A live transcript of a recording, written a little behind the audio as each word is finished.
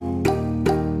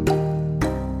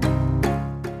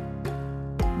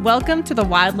Welcome to the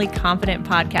Wildly Confident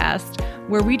Podcast,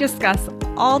 where we discuss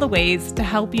all the ways to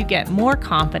help you get more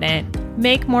confident,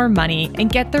 make more money,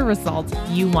 and get the results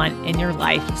you want in your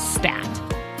life stat.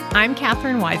 I'm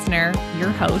Katherine Weisner,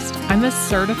 your host. I'm a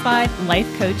certified life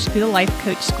coach through the Life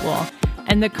Coach School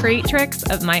and the creatrix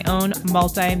of my own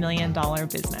multi-million-dollar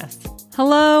business.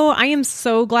 Hello, I am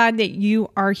so glad that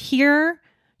you are here,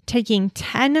 taking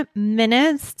 10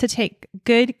 minutes to take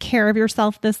good care of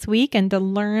yourself this week and to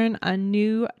learn a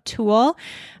new tool.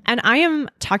 And I am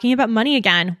talking about money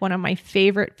again, one of my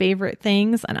favorite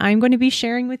things. And I'm going to be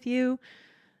sharing with you,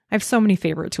 I have so many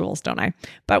favorite tools, don't I?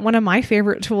 But one of my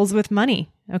favorite tools with money,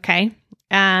 okay?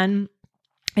 And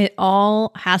it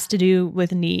all has to do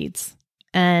with needs.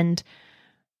 And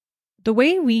the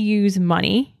way we use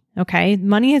money, okay,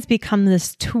 money has become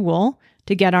this tool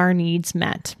to get our needs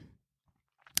met.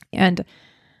 And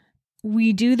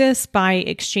we do this by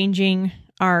exchanging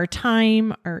our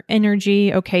time, our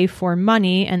energy, okay, for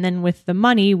money. And then with the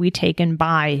money, we take and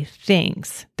buy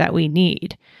things that we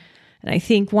need. And I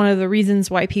think one of the reasons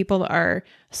why people are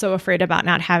so afraid about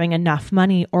not having enough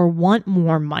money or want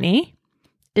more money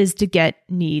is to get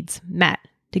needs met,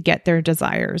 to get their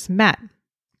desires met.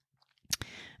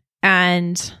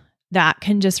 And that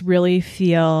can just really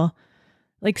feel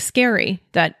like scary,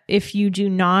 that if you do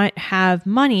not have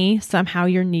money, somehow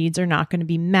your needs are not going to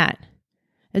be met.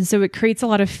 And so it creates a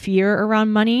lot of fear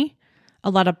around money, a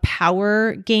lot of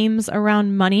power games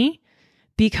around money,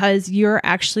 because you're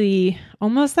actually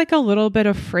almost like a little bit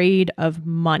afraid of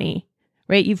money,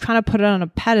 right? You've kind of put it on a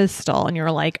pedestal and you're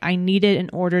like, I need it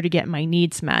in order to get my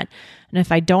needs met. And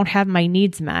if I don't have my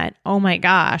needs met, oh my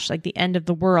gosh, like the end of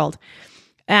the world.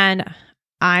 And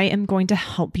I am going to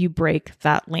help you break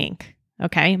that link.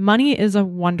 Okay, money is a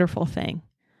wonderful thing.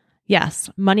 Yes,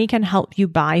 money can help you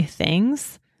buy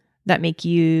things that make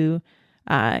you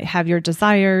have your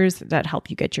desires, that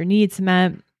help you get your needs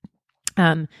met.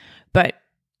 But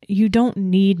you don't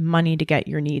need money to get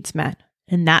your needs met.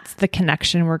 And that's the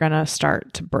connection we're going to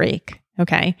start to break.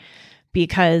 Okay,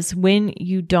 because when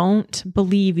you don't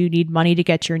believe you need money to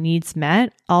get your needs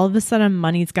met, all of a sudden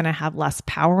money's going to have less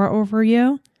power over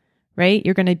you, right?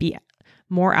 You're going to be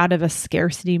more out of a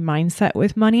scarcity mindset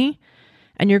with money.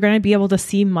 And you're going to be able to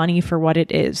see money for what it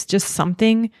is, just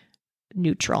something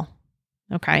neutral.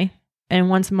 Okay. And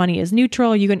once money is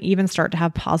neutral, you can even start to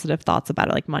have positive thoughts about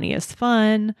it. Like money is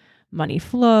fun, money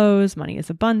flows, money is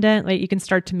abundant. Like you can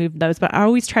start to move those, but I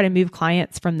always try to move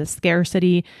clients from the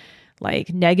scarcity,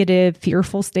 like negative,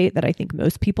 fearful state that I think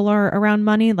most people are around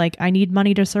money. Like I need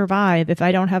money to survive. If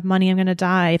I don't have money, I'm going to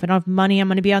die. If I don't have money, I'm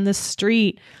going to be on the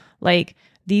street. Like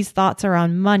these thoughts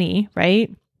around money,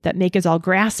 right? That make us all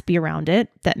graspy around it,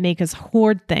 that make us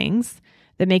hoard things,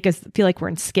 that make us feel like we're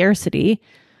in scarcity.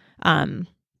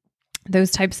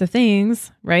 Those types of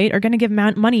things, right, are going to give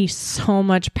money so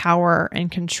much power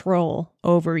and control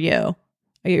over you,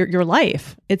 your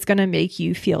life. It's going to make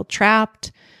you feel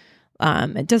trapped.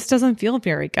 It just doesn't feel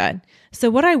very good.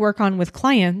 So what I work on with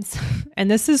clients, and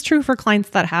this is true for clients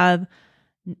that have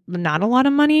not a lot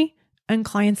of money, and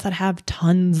clients that have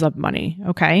tons of money,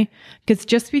 okay? Because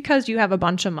just because you have a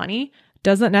bunch of money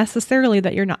doesn't necessarily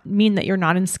mean that you're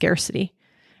not in scarcity.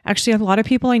 Actually, a lot of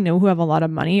people I know who have a lot of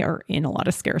money are in a lot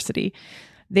of scarcity.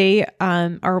 They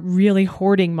are really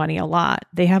hoarding money a lot.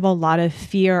 They have a lot of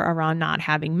fear around not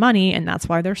having money, and that's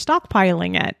why they're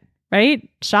stockpiling it, right?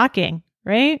 Shocking,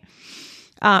 right?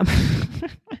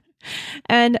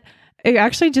 And it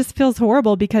actually just feels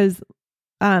horrible because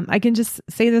I can just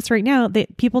say this right now,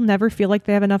 that people never feel like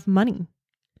they have enough money.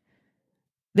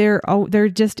 They're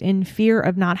just in fear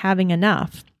of not having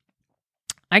enough.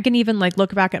 I can even like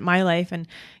look back at my life and,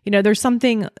 there's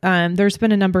something, there's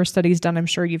been a number of studies done. I'm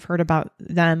sure you've heard about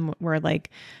them where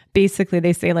like, basically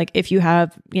they say like, if you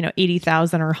have,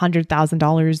 $80,000 or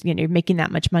 $100,000, you're making that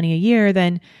much money a year,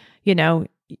 then,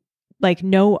 like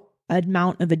no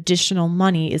amount of additional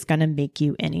money is going to make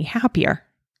you any happier.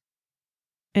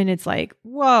 And it's like,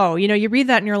 whoa, you read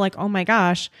that and you're like, oh my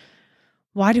gosh,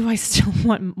 why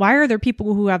are there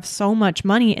people who have so much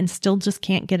money and still just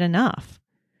can't get enough?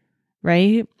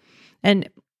 Right? And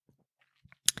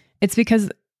it's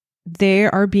because they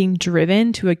are being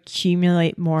driven to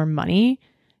accumulate more money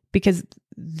because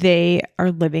they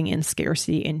are living in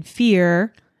scarcity and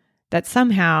fear that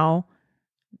somehow,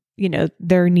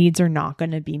 their needs are not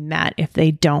going to be met if they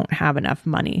don't have enough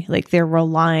money. Like they're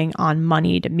relying on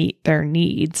money to meet their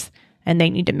needs and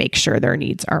they need to make sure their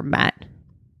needs are met.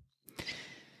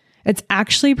 It's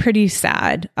actually pretty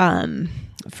sad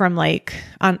from like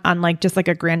on like just like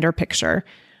a grander picture.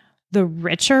 The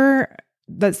richer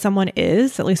that someone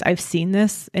is, at least I've seen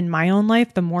this in my own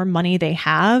life, the more money they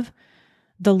have,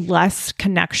 the less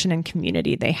connection and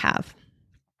community they have,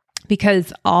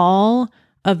 because all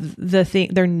of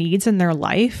their needs in their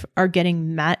life are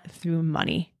getting met through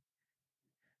money.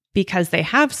 Because they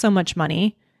have so much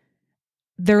money,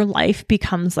 their life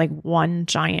becomes like one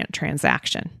giant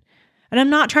transaction. And I'm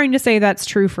not trying to say that's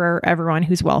true for everyone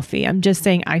who's wealthy. I'm just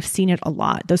saying I've seen it a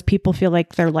lot. Those people feel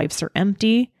like their lives are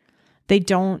empty. They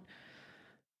don't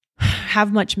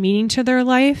have much meaning to their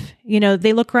life.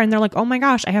 They look around and they're like, oh my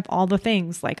gosh, I have all the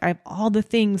things. Like I have all the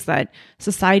things that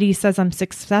society says I'm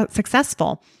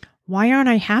successful. Why aren't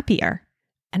I happier?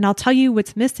 And I'll tell you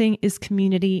what's missing is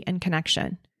community and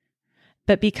connection.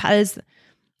 But because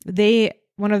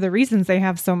one of the reasons they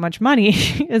have so much money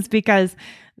is because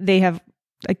they have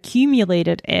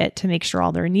accumulated it to make sure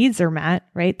all their needs are met,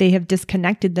 right? They have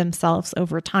disconnected themselves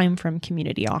over time from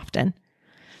community often.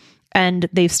 And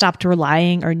they've stopped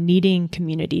relying or needing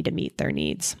community to meet their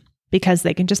needs because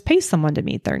they can just pay someone to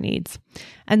meet their needs.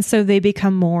 And so they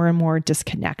become more and more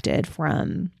disconnected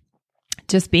from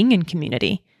just being in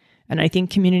community. And I think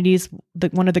community is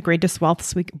one of the greatest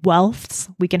wealths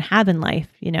we can have in life,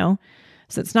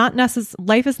 So it's not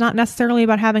life is not necessarily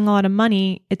about having a lot of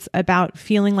money. It's about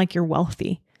feeling like you're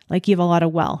wealthy, like you have a lot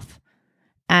of wealth.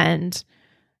 And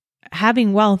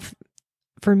having wealth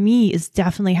for me is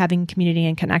definitely having community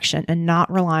and connection and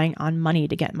not relying on money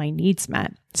to get my needs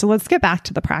met. So let's get back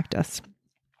to the practice,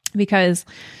 because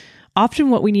often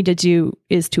what we need to do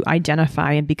is to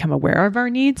identify and become aware of our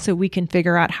needs so we can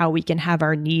figure out how we can have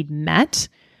our need met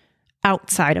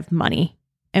outside of money.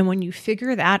 And when you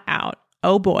figure that out,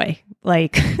 oh boy,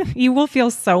 like you will feel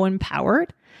so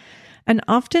empowered. And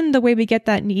often the way we get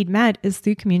that need met is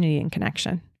through community and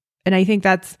connection. And I think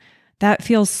that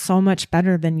feels so much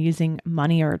better than using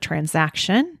money or a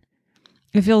transaction.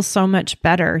 It feels so much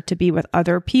better to be with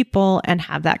other people and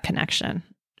have that connection.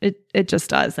 It just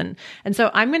does. And so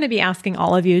I'm going to be asking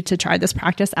all of you to try this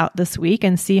practice out this week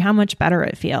and see how much better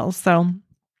it feels. So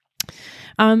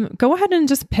go ahead and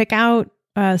just pick out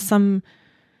some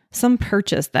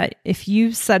purchase that if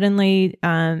you suddenly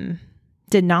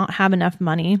did not have enough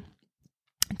money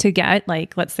to get,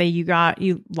 like, let's say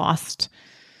you lost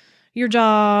your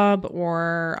job,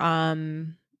 or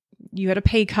you had a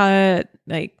pay cut,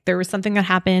 like there was something that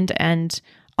happened and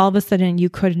all of a sudden you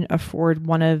couldn't afford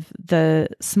one of the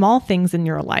small things in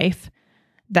your life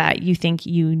that you think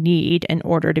you need in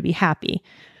order to be happy.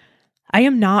 I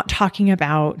am not talking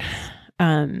about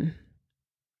the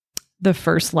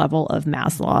first level of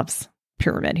Maslow's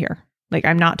pyramid here. Like,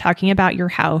 I'm not talking about your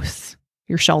house,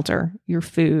 your shelter, your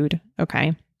food,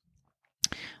 okay?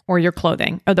 Or your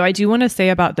clothing. Although I do want to say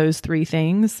about those three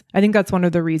things, I think that's one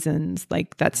of the reasons,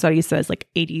 like that study says, like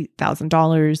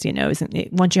 $80,000, isn't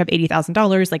it? Once you have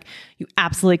 $80,000, like you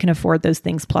absolutely can afford those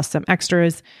things plus some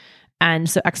extras. And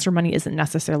so extra money isn't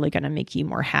necessarily going to make you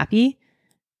more happy,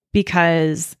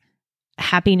 because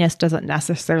happiness doesn't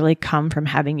necessarily come from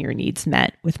having your needs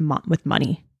met with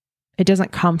money. It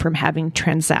doesn't come from having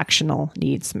transactional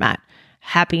needs met.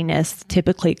 Happiness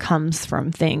typically comes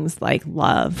from things like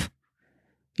love,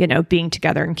 being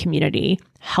together in community,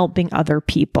 helping other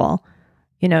people,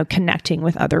 connecting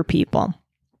with other people.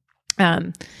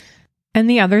 And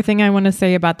the other thing I want to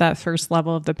say about that first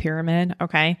level of the pyramid,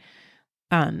 okay,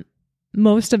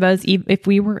 most of us, if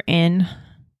we were in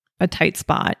a tight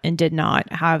spot and did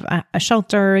not have a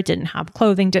shelter, didn't have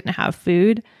clothing, didn't have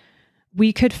food,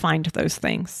 we could find those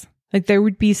things. Like there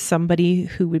would be somebody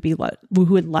who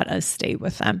would let us stay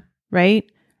with them, right?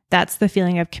 That's the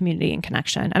feeling of community and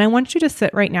connection. And I want you to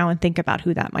sit right now and think about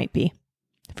who that might be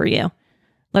for you.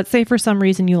 Let's say for some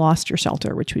reason you lost your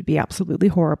shelter, which would be absolutely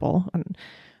horrible.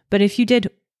 But if you did,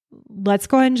 let's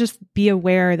go ahead and just be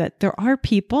aware that there are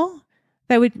people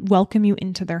that would welcome you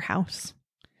into their house.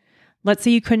 Let's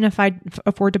say you couldn't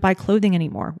afford to buy clothing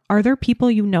anymore. Are there people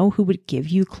who would give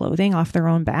you clothing off their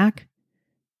own back?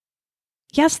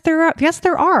 Yes, there are. Yes,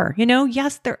 there are.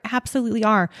 Yes, there absolutely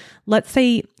are. Let's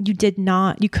say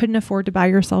you couldn't afford to buy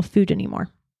yourself food anymore.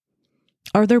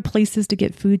 Are there places to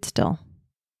get food still?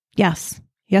 Yes.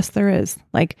 Yes, there is.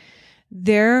 Like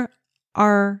there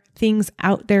are things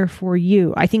out there for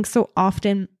you. I think so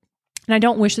often, and I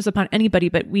don't wish this upon anybody,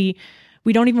 but we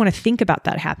don't even want to think about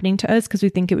that happening to us because we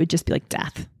think it would just be like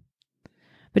death.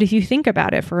 But if you think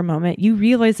about it for a moment, you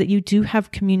realize that you do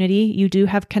have community, you do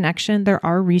have connection. There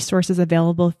are resources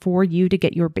available for you to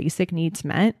get your basic needs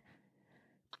met.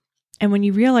 And when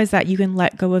you realize that, you can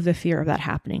let go of the fear of that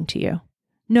happening to you.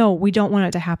 No, we don't want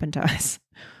it to happen to us,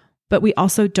 but we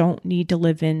also don't need to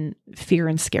live in fear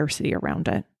and scarcity around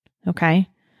it. Okay?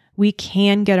 We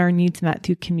can get our needs met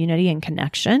through community and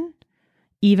connection,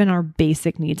 even our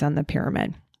basic needs on the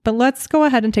pyramid. But let's go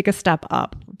ahead and take a step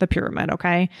up the pyramid.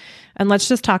 Okay. And let's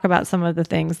just talk about some of the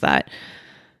things that,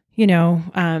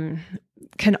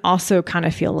 can also kind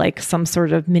of feel like some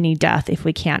sort of mini death if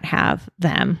we can't have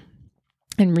them.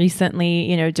 And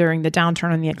recently, during the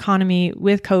downturn in the economy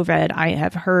with COVID, I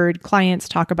have heard clients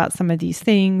talk about some of these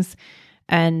things.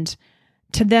 And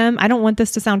to them, I don't want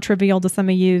this to sound trivial to some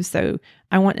of you. So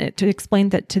I want to explain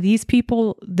that to these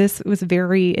people,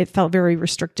 it felt very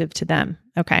restrictive to them.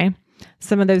 Okay.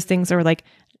 Some of those things are like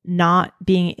not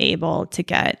being able to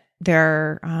get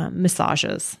their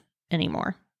massages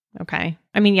anymore. Okay.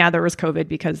 I mean, yeah, there was COVID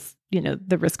because,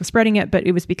 the risk of spreading it, but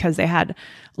it was because they had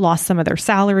lost some of their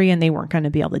salary and they weren't going to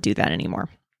be able to do that anymore.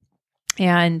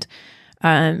 And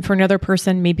for another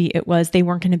person, maybe it was they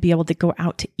weren't going to be able to go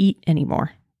out to eat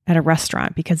anymore at a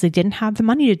restaurant because they didn't have the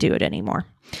money to do it anymore.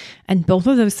 And both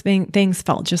of those things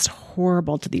felt just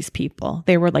horrible to these people.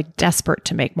 They were like desperate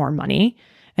to make more money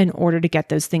in order to get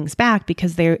those things back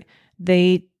because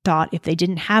they thought if they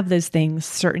didn't have those things,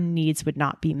 certain needs would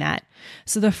not be met.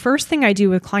 So the first thing I do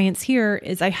with clients here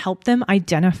is I help them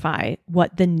identify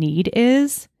what the need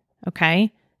is,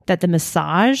 okay, that the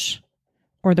massage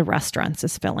or the restaurants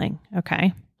is filling,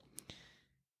 okay?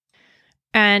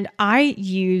 And I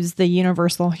use the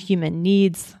Universal Human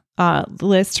Needs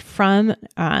list from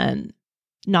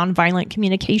Nonviolent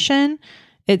Communication.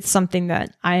 It's something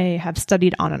that I have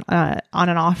studied on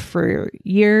and off for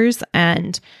years.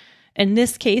 And in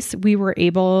this case, we were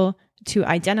able to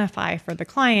identify for the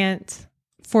client,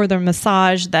 for their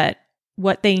massage, that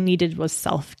what they needed was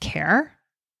self-care,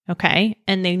 okay?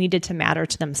 And they needed to matter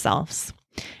to themselves.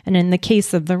 And in the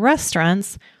case of the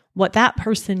restaurants, what that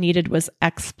person needed was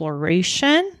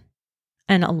exploration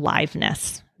and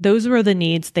aliveness. Those were the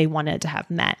needs they wanted to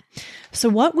have met. So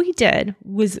what we did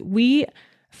was we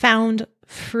found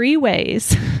free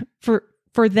ways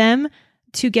for them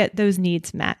to get those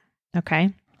needs met,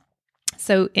 okay?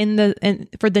 So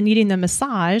for the needing the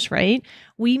massage, right,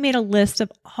 we made a list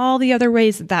of all the other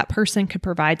ways that person could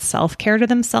provide self-care to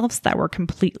themselves that were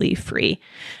completely free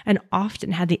and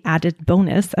often had the added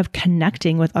bonus of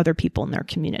connecting with other people in their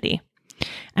community.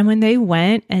 And when they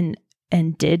went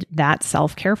and did that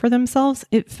self-care for themselves,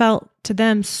 it felt to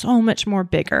them so much more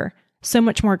bigger, so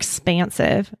much more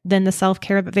expansive than the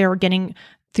self-care that they were getting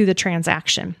through the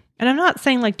transaction. And I'm not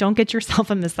saying like, don't get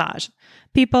yourself a massage.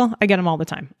 People, I get them all the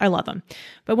time. I love them.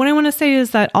 But what I want to say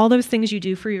is that all those things you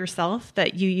do for yourself,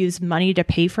 that you use money to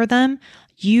pay for them,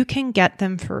 you can get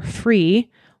them for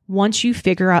free once you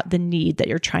figure out the need that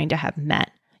you're trying to have met.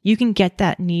 You can get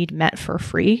that need met for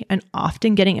free, and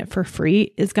often getting it for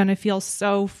free is going to feel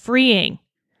so freeing.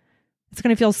 It's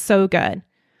going to feel so good.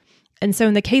 And so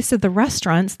in the case of the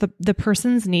restaurants, the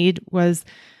person's need was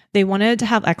they wanted to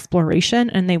have exploration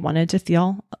and they wanted to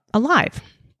feel alive.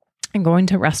 And going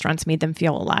to restaurants made them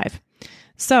feel alive.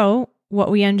 So what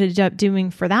we ended up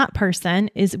doing for that person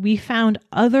is we found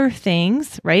other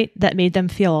things, right, that made them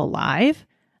feel alive,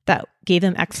 that gave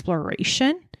them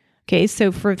exploration. Okay,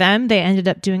 so for them, they ended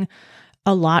up doing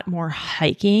a lot more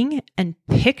hiking and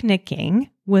picnicking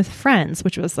with friends,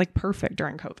 which was like perfect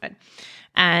during COVID.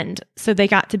 And so they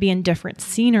got to be in different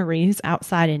sceneries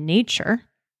outside in nature.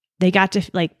 They got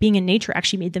to being in nature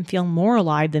actually made them feel more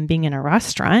alive than being in a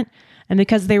restaurant. And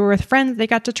because they were with friends, they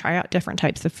got to try out different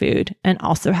types of food and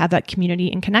also have that community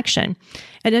and connection.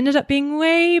 It ended up being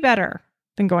way better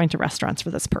than going to restaurants for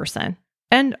this person.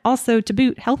 And also to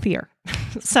boot, healthier.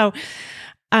 So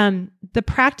the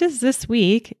practice this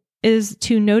week is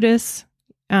to notice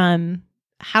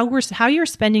how you're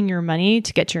spending your money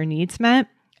to get your needs met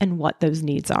and what those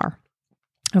needs are.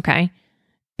 Okay.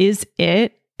 Is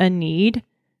it a need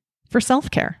for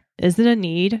self-care? Is it a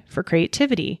need for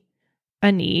creativity?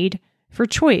 A need for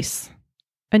choice?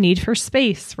 A need for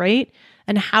space, right?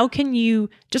 And how can you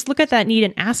just look at that need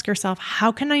and ask yourself,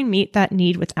 how can I meet that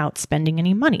need without spending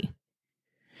any money?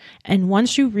 And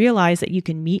once you realize that you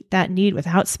can meet that need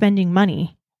without spending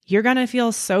money, you're going to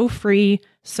feel so free,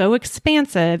 so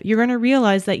expansive. You're going to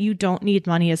realize that you don't need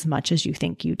money as much as you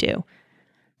think you do.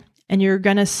 And you're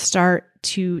going to start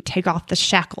to take off the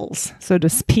shackles, so to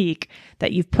speak,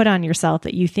 that you've put on yourself,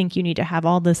 that you think you need to have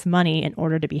all this money in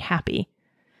order to be happy.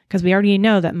 Because we already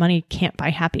know that money can't buy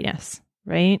happiness,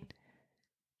 right?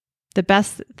 The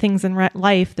best things in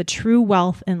life, the true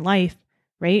wealth in life,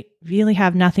 right, really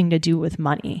have nothing to do with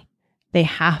money. They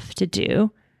have to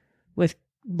do with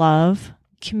love,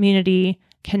 community,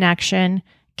 connection,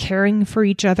 caring for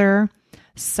each other,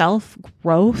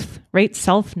 self-growth, right?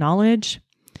 Self-knowledge,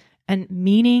 and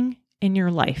meaning in your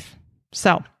life.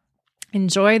 So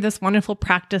enjoy this wonderful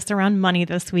practice around money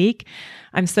this week.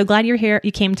 I'm so glad you're here.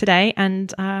 You came today,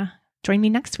 and join me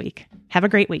next week. Have a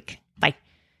great week. Bye.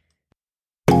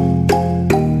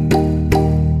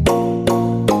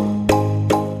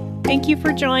 thank you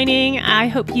for joining. I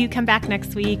hope you come back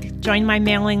next week. Join my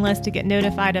mailing list to get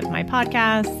notified of my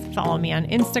podcasts. Follow me on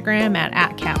Instagram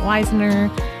at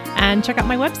 @KatWeisner. And check out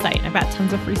my website. I've got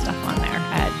tons of free stuff on there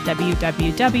at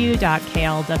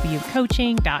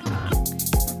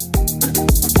www.klwcoaching.com.